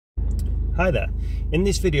Hi there. In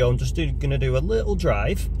this video I'm just going to do a little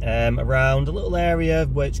drive around a little area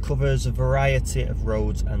which covers a variety of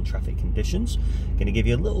roads and traffic conditions. I'm going to give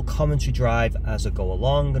you a little commentary drive as I go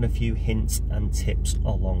along and a few hints and tips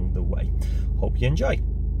along the way. Hope you enjoy.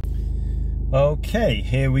 Okay,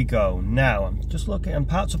 here we go. Now I'm just looking, I'm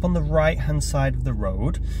parked up on the right hand side of the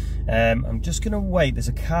road. I'm just going to wait. There's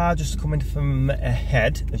a car just coming from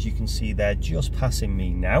ahead, as you can see there, just passing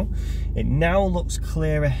me now. It now looks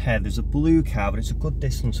clear ahead. There's a blue car, but it's a good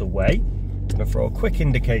distance away. I'm going to throw a quick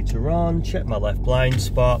indicator on, check my left blind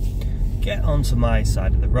spot, get onto my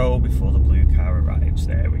side of the road before the blue car arrives.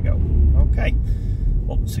 There we go. Okay,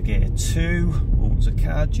 up to gear 2. There's a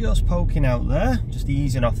car just poking out there, just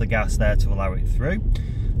easing off the gas there to allow it through.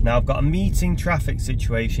 Now I've got a meeting traffic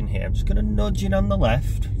situation here. I'm just going to nudge in on the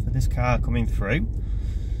left for this car coming through.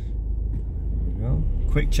 There we go.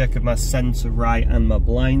 Quick check of my centre right and my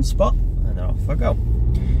blind spot, and off I go.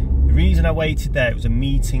 The reason I waited there, it was a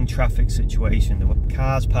meeting traffic situation. There were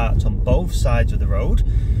cars parked on both sides of the road,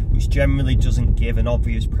 which generally doesn't give an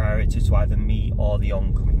obvious priority to either me or the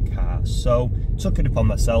oncoming car. So took it upon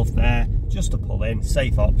myself there just to pull in.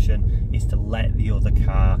 Safe option is to let the other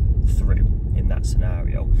car through in that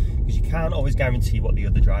scenario, because you can't always guarantee what the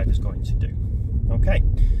other driver is going to do. Okay,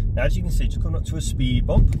 now as you can see, just coming up to a speed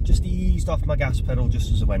bump, just eased off my gas pedal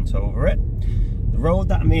just as I went over it. The road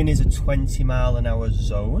that I'm in is a 20-mile-an-hour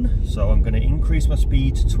zone, so I'm going to increase my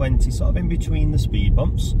speed to 20, sort of in between the speed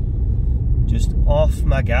bumps. Just off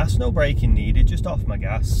my gas, no braking needed, just off my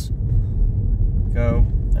gas. Go,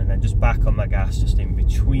 and then just back on my gas, just in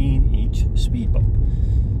between each speed bump.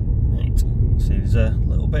 Right, see there's a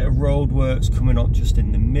little bit of road works coming up just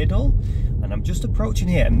in the middle, and I'm just approaching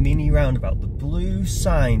here a mini roundabout. The blue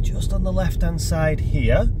sign just on the left hand side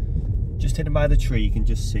here, just hidden by the tree, you can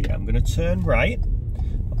just see it. I'm going to turn right.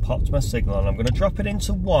 I popped my signal on. I'm going to drop it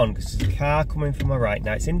into 1 because there's a car coming from my right.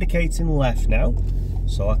 Now it's indicating left now,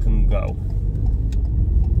 so I can go.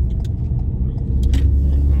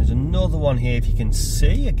 And there's another one here, if you can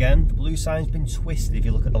see. Again, the blue sign's been twisted if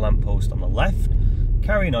you look at the lamppost on the left.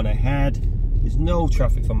 Carrying on ahead. There's no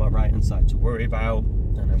traffic from my right hand side to worry about,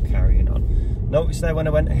 and I'm carrying on. Notice there when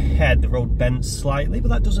I went ahead the road bent slightly, but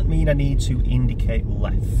that doesn't mean I need to indicate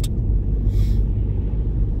left.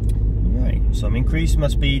 Right, so I'm increasing my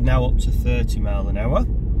speed now up to 30 miles an hour.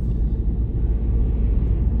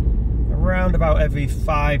 Around about every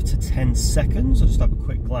 5 to 10 seconds, I'll just have a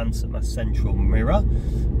quick glance at my central mirror.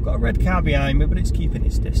 I've got a red car behind me, but it's keeping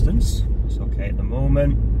its distance. It's okay at the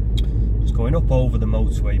moment. Just going up over the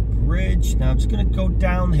motorway bridge. Now I'm just going to go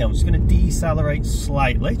downhill. I'm just going to decelerate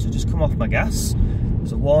slightly to just come off my gas.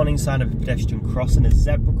 There's a warning sign of a pedestrian crossing, a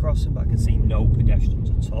zebra crossing, but I can see no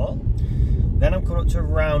pedestrians at all. Then I'm coming up to a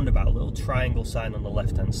roundabout, a little triangle sign on the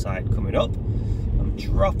left hand side coming up. I'm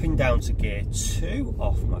dropping down to gear 2,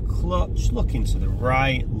 off my clutch, looking to the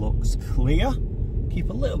right, looks clear.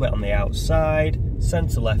 Keep a little bit on the outside,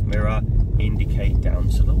 centre left mirror, indicate down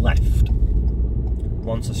to the left.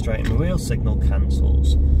 Once I straighten the wheel, signal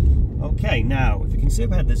cancels. Okay, now if you can see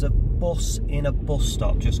up ahead, there's a bus in a bus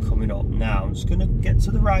stop just coming up. Now I'm just going to get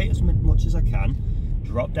to the right as much as I can,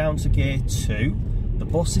 drop down to gear 2. The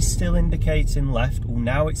bus is still indicating left. Oh,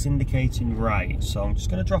 now it's indicating right, so I'm just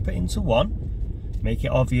going to drop it into 1. Make it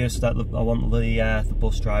obvious that I want the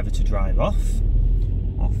bus driver to drive off.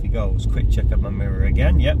 Off he goes. Quick check of my mirror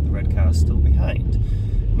again. Yep, the red car's still behind.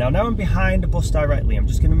 Now I'm behind the bus directly. I'm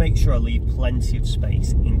just going to make sure I leave plenty of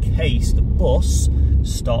space in case the bus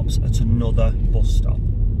stops at another bus stop.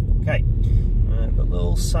 Okay, I've got a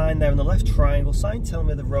little sign there on the left, triangle sign, telling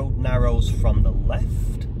me the road narrows from the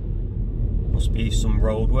left. Must be some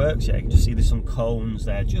road works. Yeah, you can just see there's some cones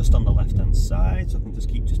there just on the left hand side, so I can just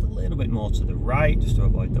keep just a little bit more to the right just to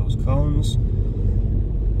avoid those cones.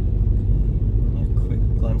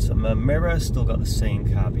 Glance at my mirror, still got the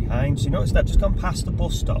same car behind. So you notice that I've just gone past the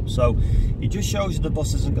bus stop, so it just shows you the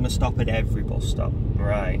bus isn't going to stop at every bus stop.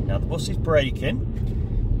 Right, now the bus is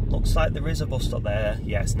braking. Looks like there is a bus stop there.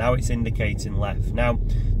 Yes, now it's indicating left. Now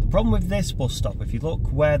the problem with this bus stop, if you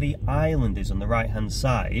look where the island is on the right hand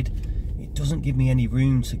side, it doesn't give me any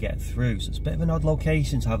room to get through, so it's a bit of an odd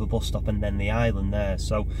location to have a bus stop and then the island there.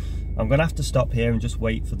 So I'm going to have to stop here and just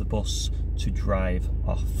wait for the bus to drive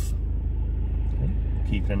off.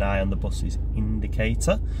 Keeping an eye on the bus's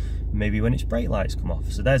indicator, maybe when its brake lights come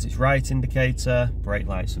off. So there's its right indicator, brake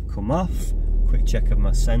lights have come off. Quick check of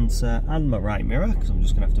my sensor and my right mirror, because I'm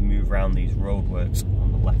just going to have to move around these roadworks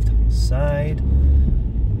on the left hand side.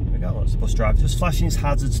 There we go, that's the bus driver just flashing his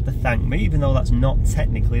hazards to thank me, even though that's not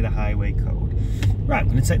technically the highway code. Right, I'm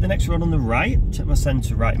going to take the next road on the right, check my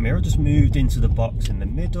centre right mirror, just moved into the box in the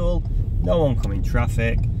middle, no oncoming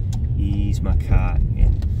traffic, ease my car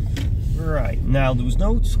in. Right, now there was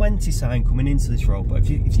no 20 sign coming into this road, but if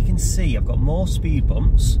you can see, I've got more speed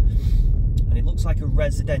bumps and it looks like a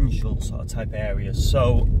residential sort of type area.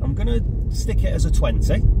 So I'm going to stick it as a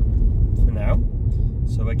 20 for now.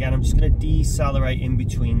 So again, I'm just going to decelerate in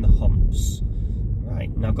between the humps.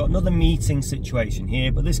 Right, now I've got another meeting situation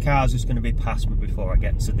here, but this car's just going to be past me before I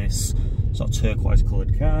get to this sort of turquoise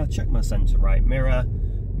coloured car. Check my centre right mirror,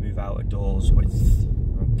 move out of doors width.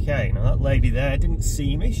 Okay, now that lady there didn't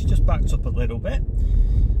see me, she just backed up a little bit.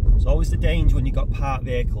 There's always the danger when you've got parked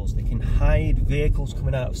vehicles, they can hide vehicles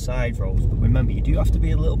coming out of side roads, but remember, you do have to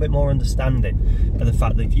be a little bit more understanding of the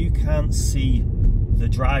fact that if you can't see the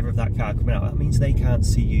driver of that car coming out, that means they can't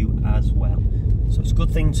see you as well. So it's a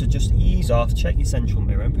good thing to just ease off, check your central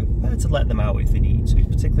mirror, and prepare to let them out if they need to,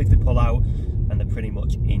 particularly if they pull out and they're pretty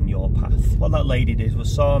much in your path. What that lady did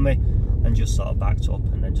was saw me and just sort of backed up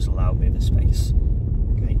and then just allowed me the space.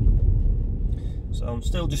 Okay. So I'm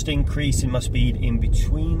still just increasing my speed in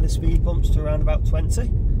between the speed bumps to around about 20.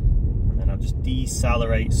 And then I'll just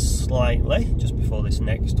decelerate slightly just before this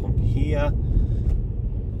next hump here.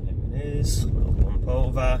 There it is, a little bump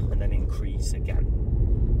over, and then increase again.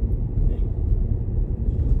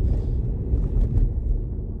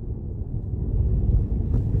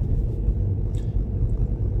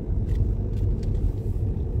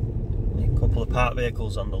 Couple of parked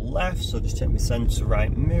vehicles on the left, so just take my centre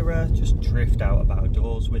right mirror, just drift out about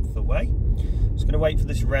doors width away. Just going to wait for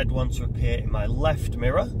this red one to appear in my left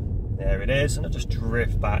mirror. There it is, and I'll just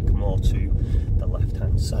drift back more to the left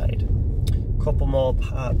hand side. Couple more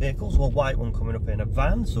parked vehicles, well, white one coming up in a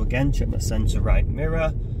van, so again check my centre right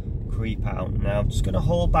mirror, creep out. Now I'm just going to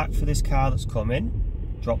hold back for this car that's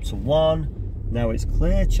coming, drop to 1. Now it's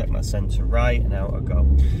clear, check my centre right, and out I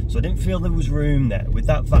go. So I didn't feel there was room there. With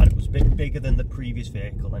that van, it was a bit bigger than the previous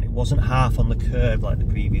vehicle, and it wasn't half on the curb like the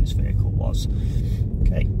previous vehicle was.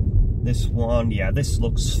 Okay, this one, yeah, this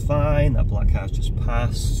looks fine. That black car's just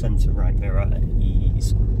passed, centre right mirror, and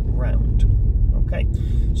ease round. Okay,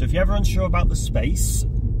 so if you're ever unsure about the space,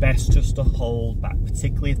 best just to hold back,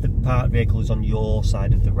 particularly if the parked vehicle is on your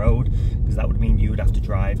side of the road, because that would mean you would have to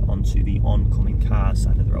drive onto the oncoming car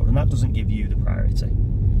side of the road, and that doesn't give you the priority.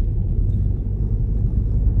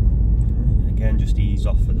 Again, just ease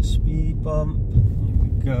off for the speed bump. Here we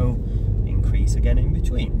go. Increase again in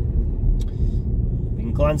between.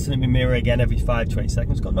 Been glancing at my mirror again every 5 to 8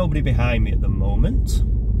 seconds. Got nobody behind me at the moment.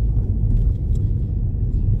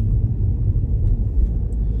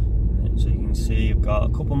 So you can see you've got a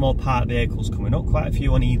couple more parked vehicles coming up, quite a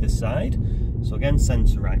few on either side. So again,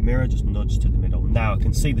 centre right mirror, just nudge to the middle. Now I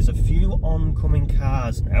can see there's a few oncoming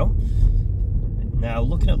cars now. Now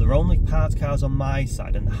looking at, there are only parked cars on my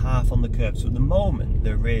side and half on the curb. So at the moment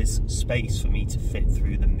there is space for me to fit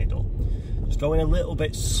through the middle. Just going a little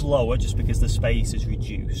bit slower just because the space is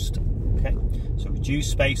reduced. Okay, so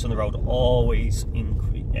reduced space on the road always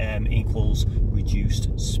equals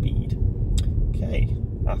reduced speed. Okay.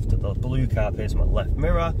 After the blue car appears in my left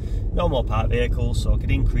mirror, no more parked vehicles, so I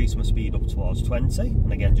could increase my speed up towards 20,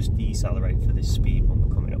 and again just decelerate for this speed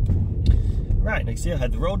bump coming up. Right, next see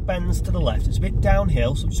ahead, the road bends to the left, it's a bit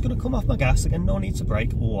downhill, so I'm just going to come off my gas, again no need to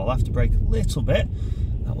brake. Oh, I'll have to brake a little bit.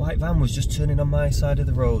 That white van was just turning on my side of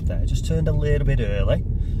the road there, just turned a little bit early.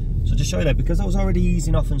 So just show you that, because I was already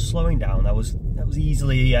easing off and slowing down, that was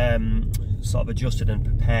easily sort of adjusted and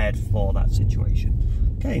prepared for that situation.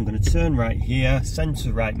 Okay, I'm going to turn right here,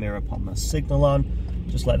 centre right mirror, pop my signal on,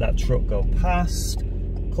 just let that truck go past.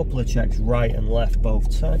 Couple of checks right and left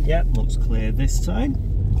both times. Yep, looks clear this time.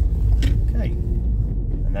 Okay,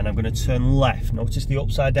 and then I'm going to turn left. Notice the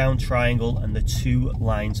upside down triangle and the 2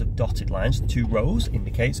 lines of dotted lines, the 2 rows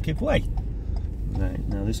indicates give way. Right,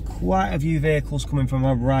 now there's quite a few vehicles coming from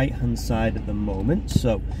my right hand side at the moment,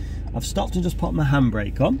 so I've stopped and just popped my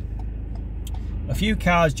handbrake on. A few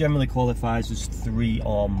cars generally qualifies as 3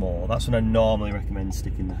 or more. That's when I normally recommend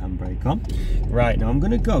sticking the handbrake on. Right, now I'm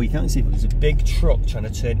going to go, you can't see, but there's a big truck trying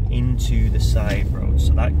to turn into the side road.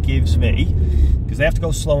 So that gives me, because they have to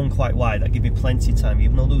go slow and quite wide, that gives me plenty of time.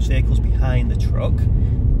 Even though those vehicles behind the truck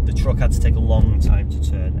had to take a long time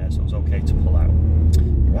to turn there, so it was okay to pull out.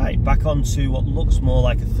 Right, back onto what looks more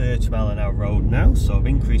like a 30-mile-an-hour road now. So I've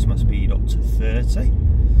increased my speed up to 30.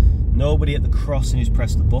 Nobody at the crossing who's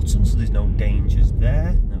pressed the button, so there's no dangers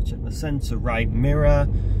there. Now check the centre right mirror,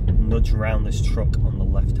 nudge around this truck on the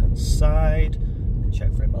left hand side, and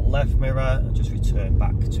check for it in my left mirror, and just return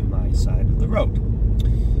back to my side of the road.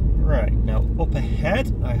 Right, now up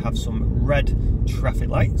ahead I have some red traffic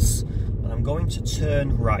lights, and I'm going to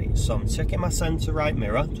turn right. So I'm checking my centre right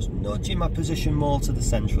mirror, just nudging my position more to the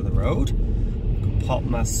centre of the road. I can pop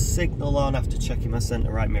my signal on after checking my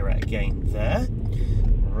centre right mirror again there.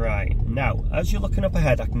 Right, now, as you're looking up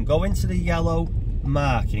ahead, I can go into the yellow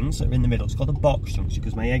markings that are in the middle. It's called a box junction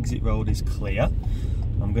because my exit road is clear.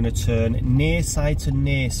 I'm going to turn near side to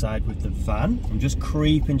near side with the van. I'm just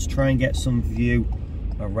creeping to try and get some view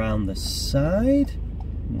around the side.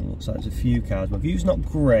 Looks like there's a few cars. My view's not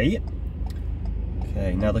great.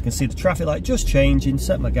 Okay, now they can see the traffic light just changing.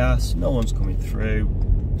 Set my gas, no one's coming through.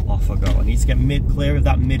 Off I go. I need to get clear of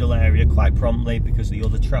that middle area quite promptly because the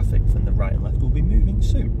other traffic from the right and left will be moving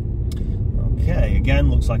soon. Okay, again,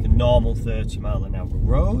 looks like a normal 30-mile-an-hour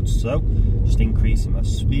road, so just increasing my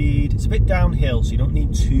speed. It's a bit downhill, so you don't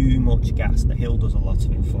need too much gas. The hill does a lot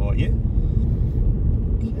of it for you.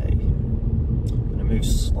 Okay, I'm going to move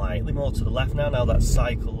slightly more to the left now that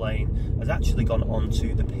cycle lane has actually gone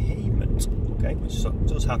onto the pavement, okay, which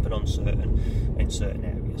does happen in certain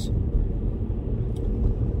areas.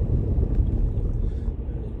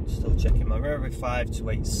 Still checking my rear every 5 to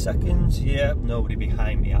 8 seconds. Yeah, nobody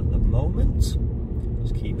behind me at the moment.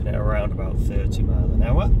 Just keeping it around about 30 miles an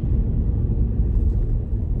hour.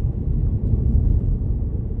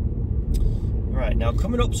 Right, now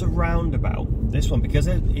coming up to Roundabout, this one, because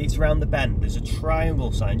it's round the bend, there's a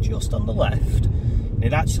triangle sign just on the left. And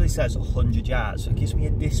it actually says 100 yards, so it gives me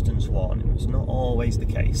a distance warning. It's not always the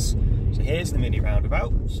case. So here's the mini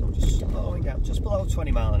roundabout. So I'm just slowing down just below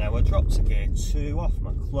 20 miles an hour, drop to gear 2, off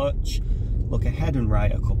my clutch, look ahead and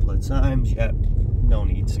right a couple of times. Yep, no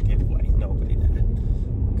need to give way, nobody there.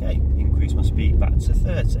 Okay, increase my speed back to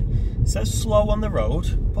 30. It says slow on the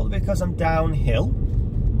road, probably because I'm downhill.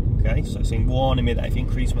 Okay, so it's warning me that if I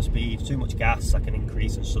increase my speed, too much gas, I can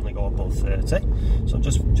increase and suddenly go above 30. So I'm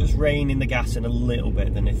just reining the gas in a little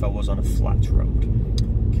bit than if I was on a flat road.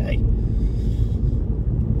 Okay.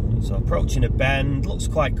 So approaching a bend, looks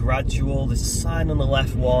quite gradual. There's a sign on the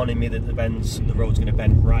left warning me that the road's going to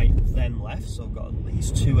bend right, then left. So I've got at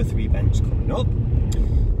least 2 or 3 bends coming up.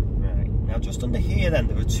 Right, now just under here then,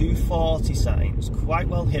 there are 240 signs, quite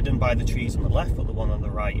well hidden by the trees on the left, but the one on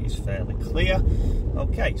the right is fairly clear.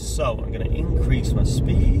 Okay, so I'm going to increase my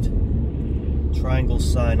speed. Triangle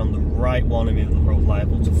sign on the right warning me that the road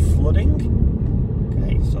liable to flooding.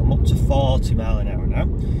 Okay, so I'm up to 40 miles an hour now.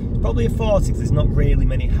 Probably a 40 because there's not really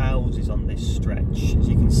many houses on this stretch. As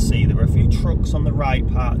you can see, there are a few trucks on the right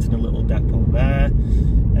parked in a little depot there.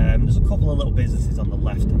 There's a couple of little businesses on the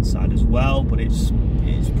left hand side as well, but it's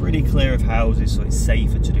pretty clear of houses, so it's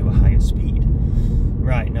safer to do a higher speed.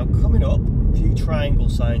 Right, now coming up, a few triangle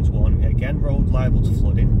signs warning me again, road liable to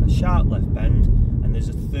flooding, a sharp left bend, and there's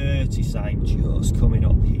a 30 sign just coming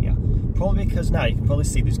up here. Probably because now you can probably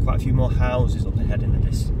see there's quite a few more houses up ahead in the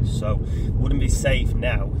distance, so it wouldn't be safe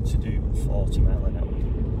now to do 40 miles an hour.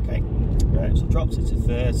 Okay, right, so dropped it to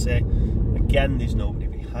 30. Again, there's nobody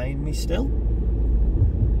behind me still.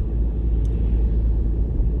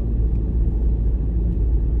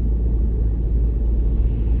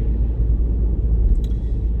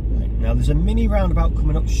 Right, now there's a mini roundabout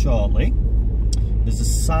coming up shortly. There's a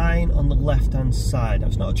sign on the left hand side. Now,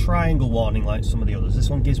 it's not a triangle warning like some of the others.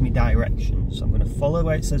 This one gives me directions. So I'm going to follow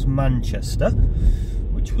where it says Manchester,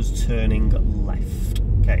 which was turning left.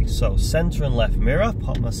 Okay, so centre and left mirror,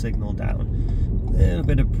 pop my signal down. A little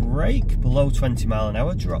bit of brake, below 20 miles an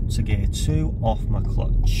hour, drop to gear 2, off my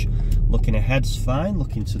clutch. Looking ahead's fine,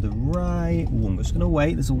 looking to the right. Ooh, I'm just going to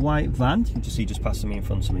wait. There's a white van. You can just see just passing me in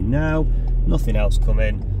front of me now. Nothing else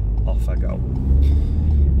coming. Off I go.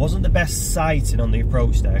 Wasn't the best sighting on the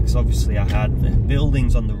approach there because obviously I had the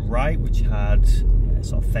buildings on the right which had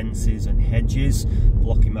sort of fences and hedges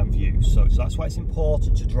blocking my view, so that's why it's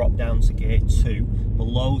important to drop down to gear 2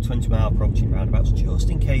 below 20 mile approaching roundabouts just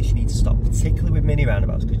in case you need to stop, particularly with mini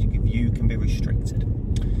roundabouts because your view can be restricted.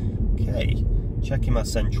 Okay, checking my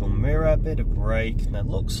central mirror, bit of brake. Now it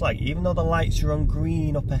looks like even though the lights are on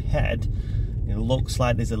green up ahead, it looks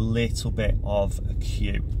like there's a little bit of a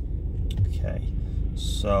queue. Okay,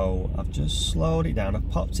 so I've just slowed it down, I've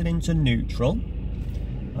popped it into neutral,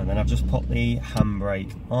 and then I've just put the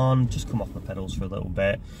handbrake on, just come off my pedals for a little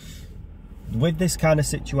bit. With this kind of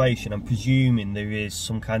situation, I'm presuming there is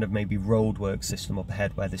some kind of maybe roadwork system up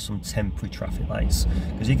ahead where there's some temporary traffic lights,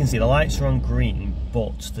 because you can see the lights are on green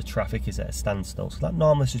but the traffic is at a standstill, so that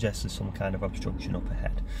normally suggests there's some kind of obstruction up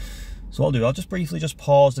ahead. So what I'll do, I'll just briefly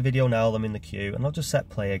pause the video now I'm in the queue, and I'll just set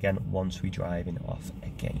play again once we're driving off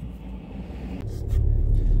again.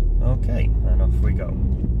 Okay, and off we go.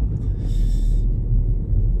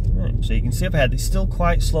 Right, so you can see up ahead, it's still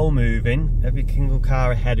quite slow moving. Every single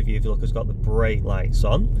car ahead of you, if you look, has got the brake lights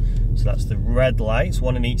on. So that's the red lights,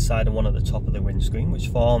 one on each side and one at the top of the windscreen, which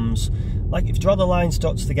forms, like if you draw the line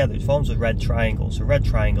dots together, it forms a red triangle. So red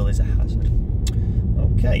triangle is a hazard.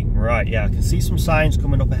 Okay, right, yeah, I can see some signs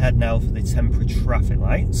coming up ahead now for the temporary traffic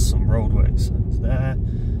lights, some roadworks there,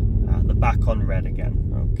 the back on red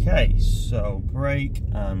again. Okay, so brake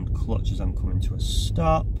and clutch as I'm coming to a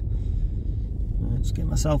stop. Let's get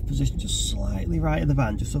myself positioned just slightly right of the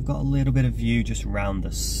van, just so I've got a little bit of view just round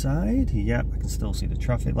the side. Yep, I can still see the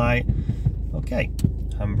traffic light. Okay,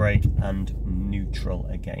 handbrake and neutral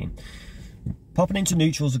again. Popping into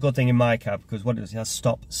neutral is a good thing in my car because what it does, it has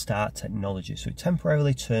stop-start technology, so it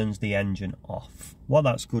temporarily turns the engine off. What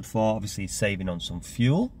that's good for, obviously, is saving on some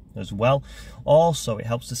fuel as well. Also, it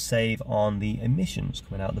helps to save on the emissions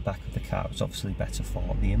coming out the back of the car. It's obviously better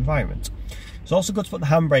for the environment. It's also good to put the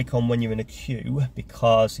handbrake on when you're in a queue,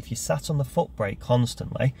 because if you sat on the foot brake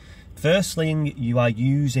constantly, firstly, you are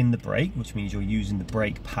using the brake, which means you're using the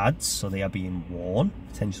brake pads, so they are being worn,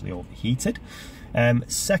 potentially overheated.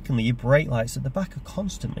 Secondly, your brake lights at the back are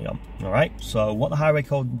constantly on. All right, so what the highway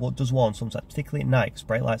code does warn sometimes, particularly at night, because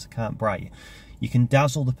brake lights can't bright, you can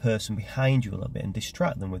dazzle the person behind you a little bit and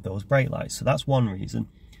distract them with those brake lights. So that's one reason.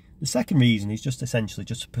 The second reason is just essentially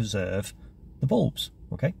just to preserve the bulbs.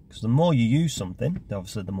 Okay, because the more you use something,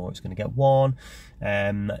 obviously the more it's going to get worn,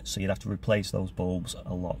 so you'd have to replace those bulbs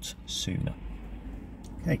a lot sooner.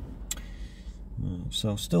 Okay,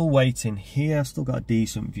 so still waiting here, still got a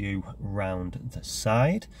decent view around the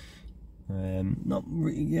side. You can't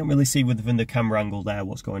really see within the camera angle there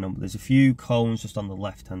what's going on, but there's a few cones just on the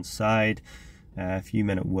left hand side, a few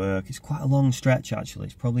men at work. It's quite a long stretch actually,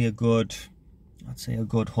 it's probably a good, I'd say a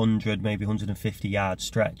good 100, maybe 150 yard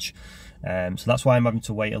stretch. So that's why I'm having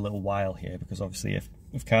to wait a little while here, because obviously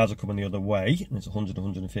if cars are coming the other way and it's a 100,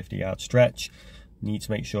 150 yard stretch, you need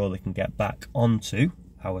to make sure they can get back onto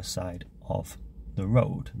our side of the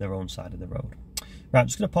road, their own side of the road. Right, I'm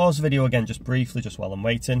just going to pause the video again just briefly, just while I'm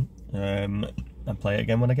waiting, and play it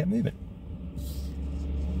again when I get moving.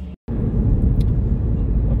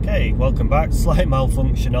 Okay, welcome back. Slight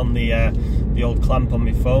malfunction on the old clamp on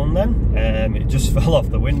my phone then. It just fell off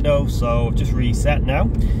the window, so I've just reset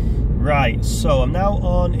now. Right, so I'm now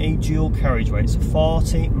on a dual carriageway. It's a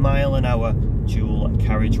 40-mile-an-hour dual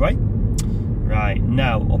carriageway. Right,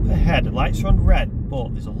 now up ahead, the lights are on red,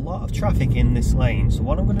 but there's a lot of traffic in this lane. So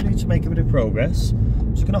what I'm going to do to make a bit of progress,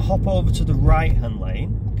 I'm just going to hop over to the right-hand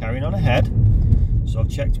lane, carrying on ahead. So I've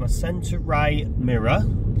checked my centre right mirror,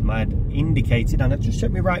 I'd indicated, and I've just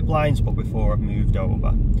checked my right blind spot before I've moved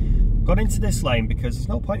over. Got into this lane because there's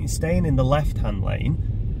no point in staying in the left-hand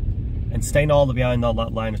lane and staying all the way behind all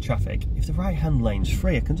that line of traffic. If the right-hand lane's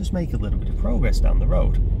free, I can just make a little bit of progress down the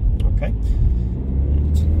road. Okay.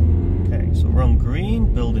 Okay, so we're on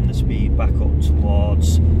green, building the speed back up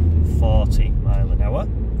towards 40 mile an hour.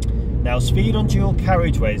 Now, speed on dual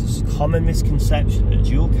carriageways is a common misconception that a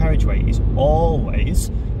dual carriageway is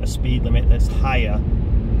always a speed limit that's higher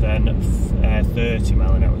than 30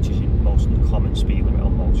 mile an hour, which is most of the common speed limit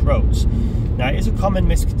on most roads. Now, it is a common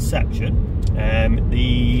misconception.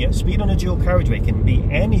 The speed on a dual carriageway can be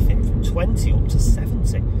anything from 20 up to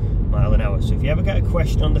 70 mile an hour. So if you ever get a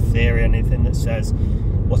question on the theory, anything that says,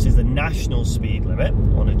 what is the national speed limit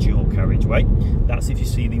on a dual carriageway? That's if you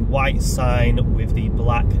see the white sign with the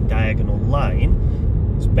black diagonal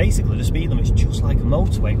line. It's basically the speed limit is just like a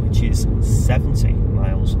motorway, which is 70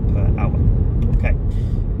 miles per hour. Okay,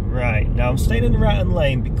 right, now I'm staying in the right-hand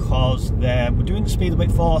lane because we're doing the speed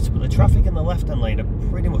limit 40, but the traffic in the left-hand lane are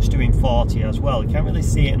pretty much doing 40 as well. You can't really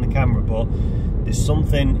see it in the camera, but there's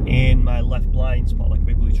something in my left blind spot, like a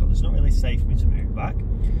big blue truck. It's not really safe for me to move back.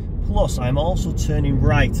 Plus, I'm also turning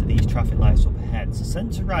right at these traffic lights up ahead. So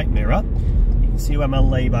centre right mirror, you can see where my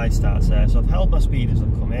lay-by starts there. So I've held my speed as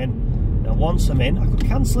I've come in. Now once I'm in, I could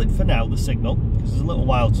cancel it for now, the signal, because there's a little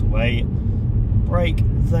while to wait. Brake,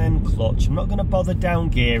 then clutch. I'm not going to bother down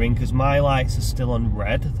gearing because my lights are still on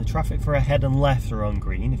red. The traffic for ahead and left are on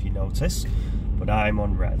green, if you notice, but I'm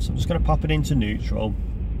on red. So I'm just going to pop it into neutral.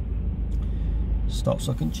 Stop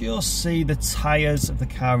so I can just see the tyres of the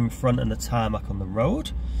car in front and the tarmac on the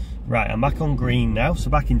road. Right, I'm back on green now,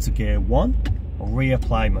 so back into gear 1. I'll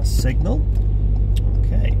reapply my signal.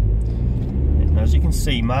 Okay. Now as you can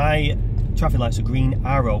see, my traffic lights are green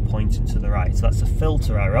arrow pointing to the right. So that's a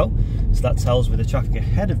filter arrow. So that tells me the traffic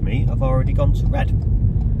ahead of me have already gone to red.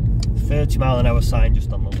 30 mile an hour sign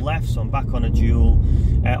just on the left, so I'm back on a dual,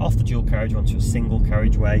 off the dual carriageway onto a single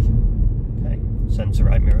carriageway. Okay, centre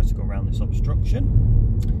right mirror to go around this obstruction.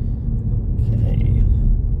 Okay.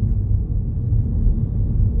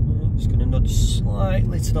 Just going to nudge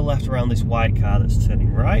slightly to the left around this white car that's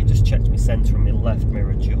turning right. Just checked my centre and my left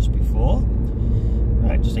mirror just before.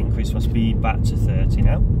 Right, just increase my speed back to 30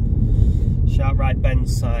 now. sharp right bend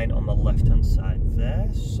sign on the left hand side there,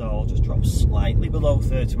 so I'll just drop slightly below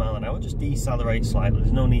 30 mile an hour, just decelerate slightly,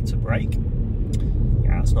 there's no need to brake.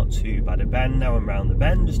 Yeah, it's not too bad a bend. Now I'm round the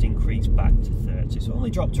bend, just increase back to 30, so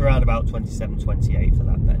only dropped around about 27, 28 for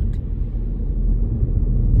that bend.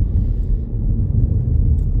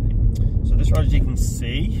 So this road, as you can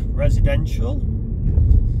see, residential,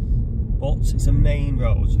 but it's a main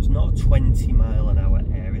road, so it's not a 20 mile an hour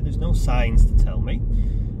area. There's no signs to tell me.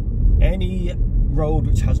 Any road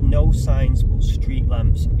which has no signs but street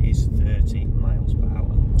lamps is 30 miles per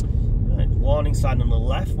hour. Right, warning sign on the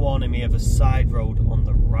left, warning me of a side road on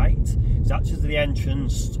the right. It's actually the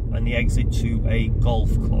entrance and the exit to a golf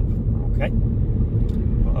club. Okay,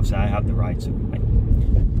 but obviously I have the right of way.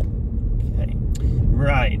 Okay,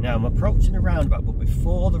 right, now I'm approaching the roundabout, but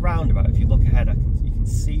before the roundabout, if you look ahead, you can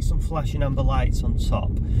see some flashing amber lights on top.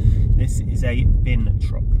 This is a bin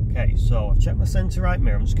truck. Okay, so I've checked my centre right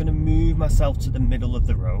mirror. I'm just going to move myself to the middle of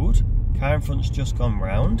the road. Car in front's just gone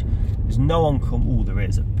round. There's no one come. Oh, there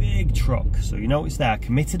is a big truck. So you notice there, I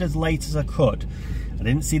committed as late as I could. I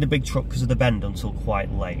didn't see the big truck because of the bend until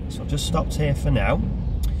quite late. So I've just stopped here for now.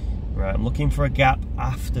 Right, I'm looking for a gap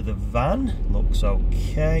after the van. Looks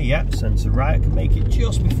okay. Yep, centre right. I can make it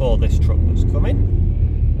just before this truck was coming.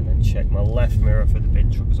 And then check my left mirror for the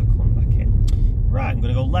bin truck as I come back in. Right, I'm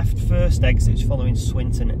going to go left first exit, following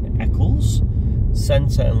Swinton and Eccles.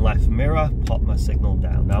 Centre and left mirror, pop my signal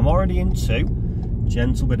down. Now I'm already in 2,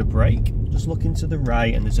 gentle bit of brake. Just looking to the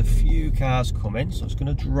right and there's a few cars coming, so it's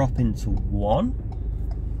going to drop into 1.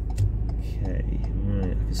 Okay,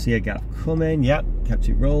 right, I can see a gap coming, yep, kept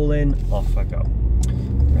it rolling, off I go.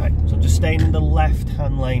 Right, so I'm just staying in the left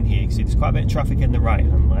hand lane here. You can see there's quite a bit of traffic in the right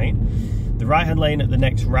hand lane. The right hand lane at the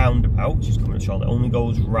next roundabout, which is coming up shortly, only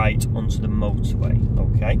goes right onto the motorway,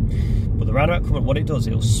 okay? But the roundabout coming up, what it does,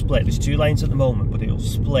 it'll split. There's 2 lanes at the moment, but it'll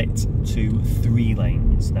split to 3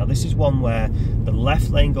 lanes. Now this is one where the left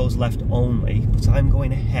lane goes left only, but I'm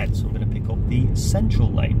going ahead, so I'm going to pick up the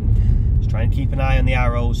central lane. Just try and keep an eye on the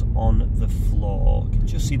arrows on the floor. You can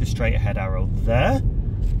just see the straight ahead arrow there.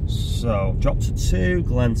 So drop to 2,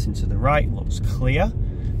 glancing to the right, looks clear.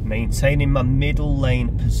 Maintaining my middle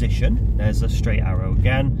lane position. There's the straight arrow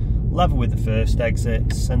again. Level with the first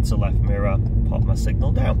exit, centre left mirror, pop my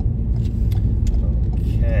signal down.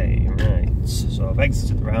 Okay, right. So I've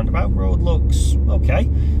exited the roundabout. Road looks okay.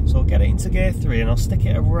 So I'll get it into gear 3 and I'll stick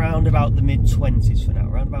it around about the mid-20s for now,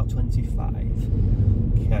 around about 25.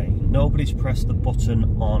 Okay, nobody's pressed the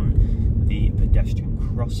button on the pedestrian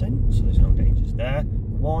crossing, so there's no dangers there.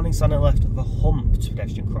 Warning sign on the left of a humped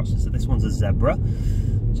pedestrian crossing, so this one's a zebra.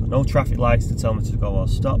 So no traffic lights to tell me to go or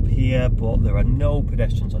stop here, but there are no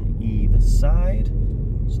pedestrians on either side,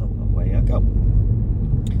 so away I go.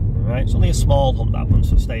 Alright, it's only a small hump that one,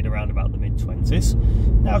 so I've stayed around about the mid-20s.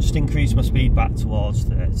 Now just increase my speed back towards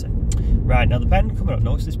 30. Right, now the bend coming up,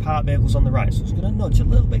 notice there's parked vehicles on the right, so I'm just going to nudge a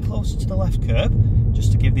little bit closer to the left curb,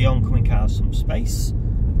 just to give the oncoming cars some space.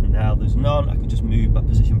 And now there's none, I can just move my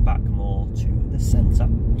position back more to the centre.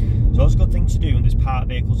 So it's a good thing to do when there's parked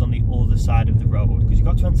vehicles on the other side of the road, because you've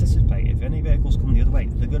got to anticipate if any vehicles come the other way,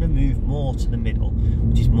 they're going to move more to the middle,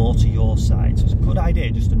 which is more to your side. So it's a good idea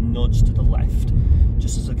just to nudge to the left,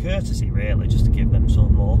 just as a courtesy really, just to give them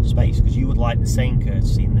some more space, because you would like the same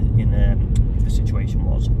courtesy if the situation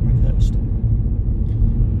was reversed.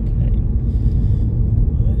 Okay.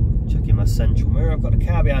 Right. Checking my central mirror, I've got a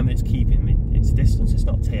car behind me that's keeping its distance, it's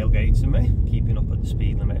not tailgating me, keeping up at the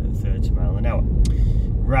speed limit of 30 mile an hour.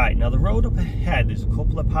 Right, now the road up ahead, there's a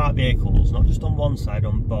couple of parked vehicles, not just on one side,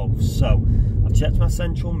 on both. So I've checked my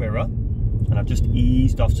central mirror and I've just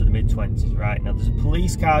eased off to the mid-20s. Right, now there's a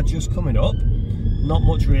police car just coming up. Not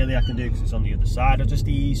much really I can do because it's on the other side. I've just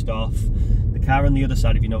eased off. The car on the other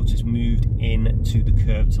side, if you notice, moved into the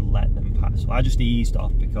curb to let them pass. So I just eased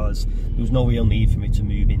off because there was no real need for me to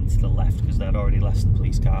move into the left because they had already left the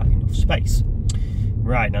police car enough space.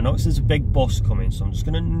 Right, now notice there's a big bus coming, so I'm just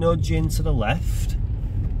going to nudge into the left.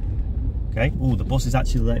 Okay, oh, the bus is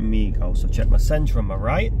actually letting me go, so check my centre on my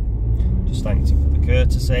right. Just thanks him for the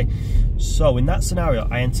courtesy. So in that scenario,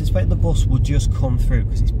 I anticipate the bus would just come through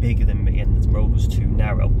because it's bigger than me and the road was too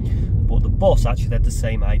narrow. But the bus actually had the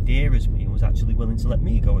same idea as me and was actually willing to let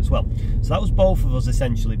me go as well. So that was both of us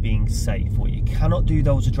essentially being safe. What you cannot do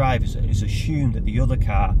though as a driver is assume that the other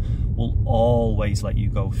car will always let you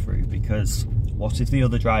go through, because what if the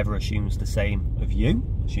other driver assumes the same of you,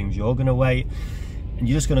 assumes you're going to wait? And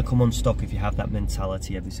you're just going to come unstuck if you have that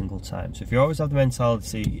mentality every single time. So if you always have the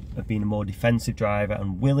mentality of being a more defensive driver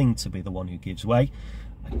and willing to be the one who gives way,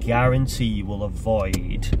 I guarantee you will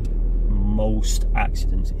avoid most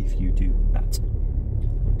accidents if you do that.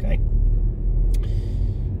 Okay.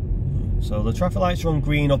 So the traffic lights are on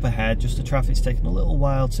green up ahead, just the traffic's taking a little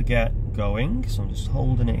while to get going, so I'm just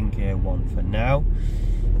holding it in gear 1 for now.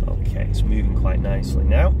 Okay, it's moving quite nicely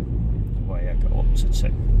now. Away I go up to 2.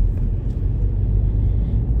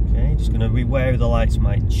 Okay, just going to be wary the lights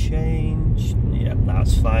might change. Yeah,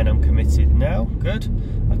 that's fine, I'm committed now. Good.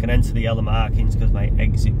 I can enter the yellow markings because my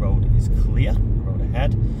exit road is clear. The road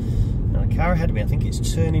ahead. Now the car ahead of me, I think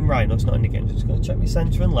it's turning right. No, it's not indicating. Just going to check my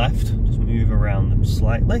centre and left. Just move around them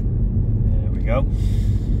slightly. There we go.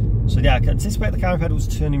 So yeah, I can anticipate the car ahead was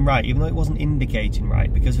turning right, even though it wasn't indicating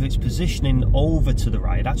right, because of its positioning over to the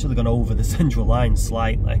right. It actually gone over the central line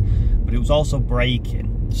slightly, but it was also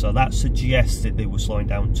braking, so that suggested they were slowing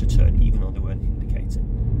down to turn, even though they weren't indicating.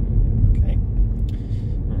 Okay.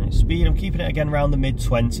 Right, speed, I'm keeping it again around the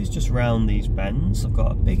mid-20s, just around these bends. I've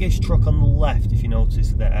got a biggish truck on the left, if you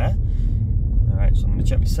notice there. Alright, so I'm going to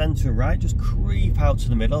check my centre and right, just creep out to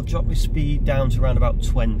the middle. I've dropped my speed down to around about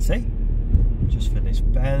 20. Just for this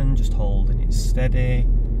bend, just holding it steady.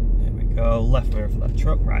 There we go. Left mirror for that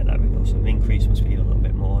truck. Right, there we go. So I've increased my speed a little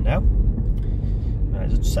bit more now. Right,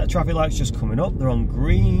 there's a set of traffic lights just coming up. They're on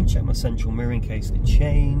green. Check my central mirror in case they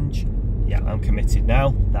change. Yeah, I'm committed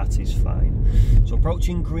now. That is fine. So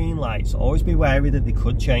approaching green lights, always be wary that they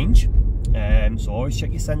could change. So always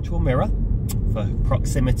check your central mirror for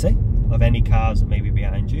proximity of any cars that may be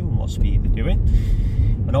behind you and what speed they're doing.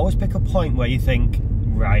 And always pick a point where you think,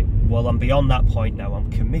 right, well, I'm beyond that point now,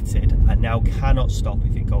 I'm committed, I now cannot stop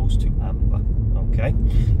if it goes to amber, okay?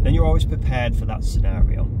 Then you're always prepared for that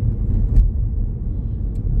scenario.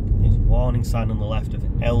 There's a warning sign on the left of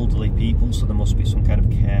elderly people, so there must be some kind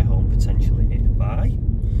of care home potentially nearby.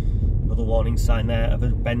 Another warning sign there of a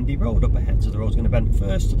bendy road up ahead, so the road's going to bend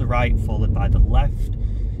first to the right, followed by the left.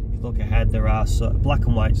 Look ahead, there are black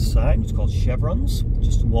and white signs called chevrons,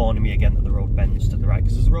 just warning me again that the road bends to the right,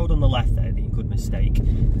 because there's a road on the left there that you could mistake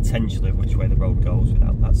potentially which way the road goes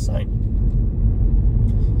without that sign.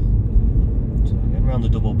 So again, around the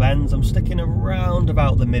double bends, I'm sticking around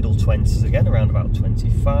about the middle 20s again, around about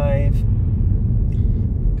 25.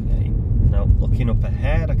 Okay, now looking up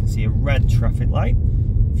ahead, I can see a red traffic light,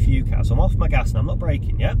 few cars. So I'm off my gas now, I'm not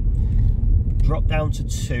braking yet. Drop down to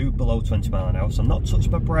 2 below 20 mile an hour, so I'm not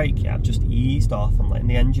touched my brake yet, I've just eased off, I'm letting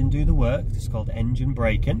the engine do the work. It's called engine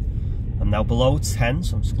braking. I'm now below 10,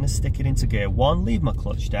 so I'm just going to stick it into gear 1, leave my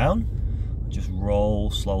clutch down, and just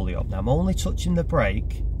roll slowly up. Now I'm only touching the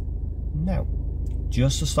brake now,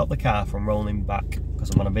 just to stop the car from rolling back,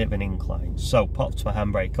 because I'm on a bit of an incline. So popped my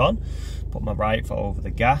handbrake on, put my right foot over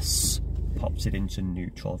the gas, popped it into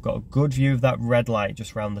neutral. I've got a good view of that red light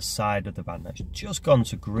just around the side of the van. That's just gone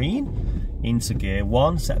to green, into gear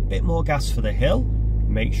 1, set a bit more gas for the hill,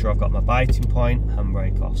 make sure I've got my biting point,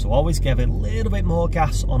 handbrake off. So always give it a little bit more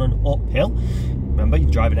gas on an uphill. Remember, you're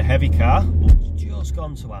driving a heavy car. It's just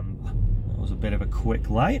gone to amber. That was a bit of a quick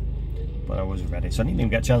light, but I was ready. So I didn't even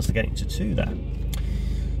get a chance to get into 2 there.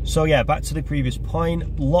 So yeah, back to the previous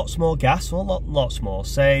point, lots more gas, well lots more,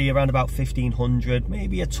 say around about 1500,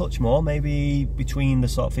 maybe a touch more, maybe between the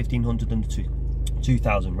sort of 1500 and the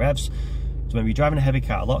 2000 revs. So when you're driving a heavy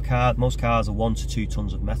car, most cars are 1 to 2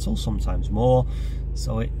 tons of metal, sometimes more.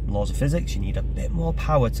 So laws of physics, you need a bit more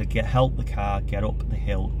power to help the car get up the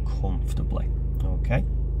hill comfortably, okay?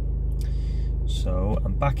 So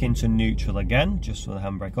I'm back into neutral again, just with the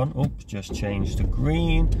handbrake on. Oops, just changed to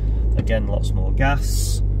green. Again, lots more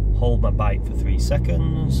gas. Hold my bike for 3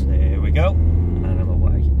 seconds. There we go. And I'm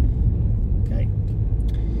away. Okay.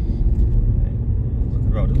 Look at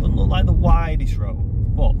the road. It doesn't look like the widest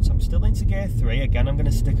road, but I'm still into gear 3. Again, I'm going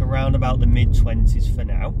to stick around about the mid-20s for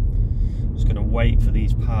now. Just going to wait for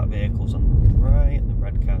these parked vehicles on the right and the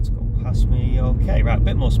red car to go past me. Okay, right, a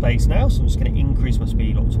bit more space now, so I'm just going to increase my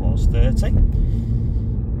speed up towards 30.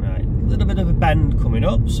 Right, a little bit of a bend coming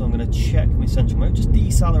up, so I'm going to check my central mirror, just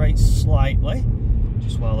decelerate slightly,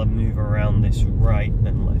 just while I move around this right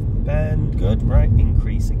and left bend. Good, right,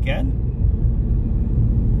 increase again.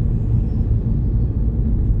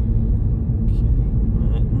 Okay,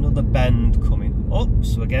 right, another bend coming up,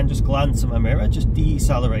 so again, just glance at my mirror, just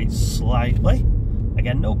decelerate slightly.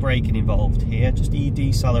 Again, no braking involved here, just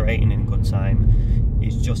decelerating in good time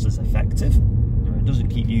is just as effective. It doesn't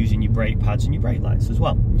keep using your brake pads and your brake lights as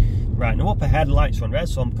well. Right, now up ahead, lights are on red,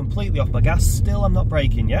 so I'm completely off my gas. Still, I'm not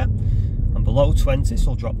braking yet. I'm below 20,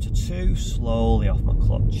 so I'll drop to 2, slowly off my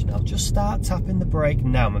clutch. Now, just start tapping the brake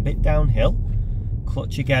now. I'm a bit downhill.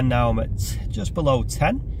 Clutch again now, I'm at just below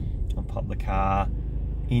 10. I'll pop the car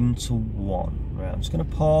into 1. Right, I'm just going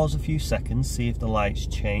to pause a few seconds, see if the lights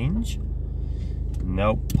change.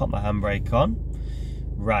 Nope, pop my handbrake on.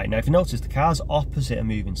 Right, now if you notice the cars opposite are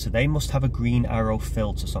moving, so they must have a green arrow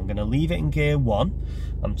filter. So I'm going to leave it in gear 1.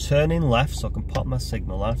 I'm turning left so I can pop my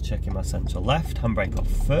signal off, checking my centre left, handbrake off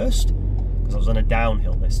first, because I was on a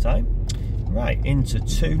downhill this time. Right, into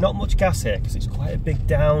 2, not much gas here because it's quite a big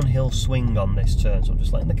downhill swing on this turn, so I'm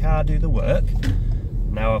just letting the car do the work.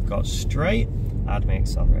 Now I've got straight, add my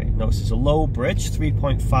accelerator. Notice it's a low bridge,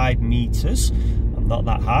 3.5 metres. I'm not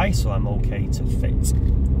that high, so I'm okay to fit.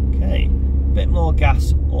 Okay, bit more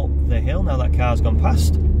gas up the hill, now that car's gone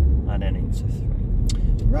past, and then into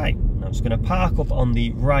 3. Right, now I'm just going to park up on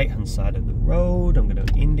the right hand side of the road. I'm going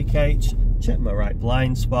to indicate, check my right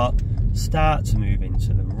blind spot, start to move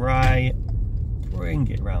into the right, bring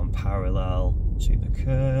it round parallel to the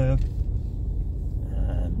curb,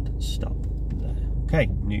 and stop there. Okay,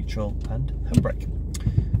 neutral and handbrake.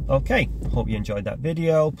 Okay, hope you enjoyed that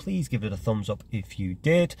video. Please give it a thumbs up if you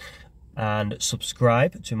did, and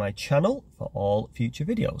subscribe to my channel for all future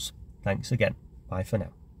videos. Thanks again. Bye for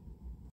now.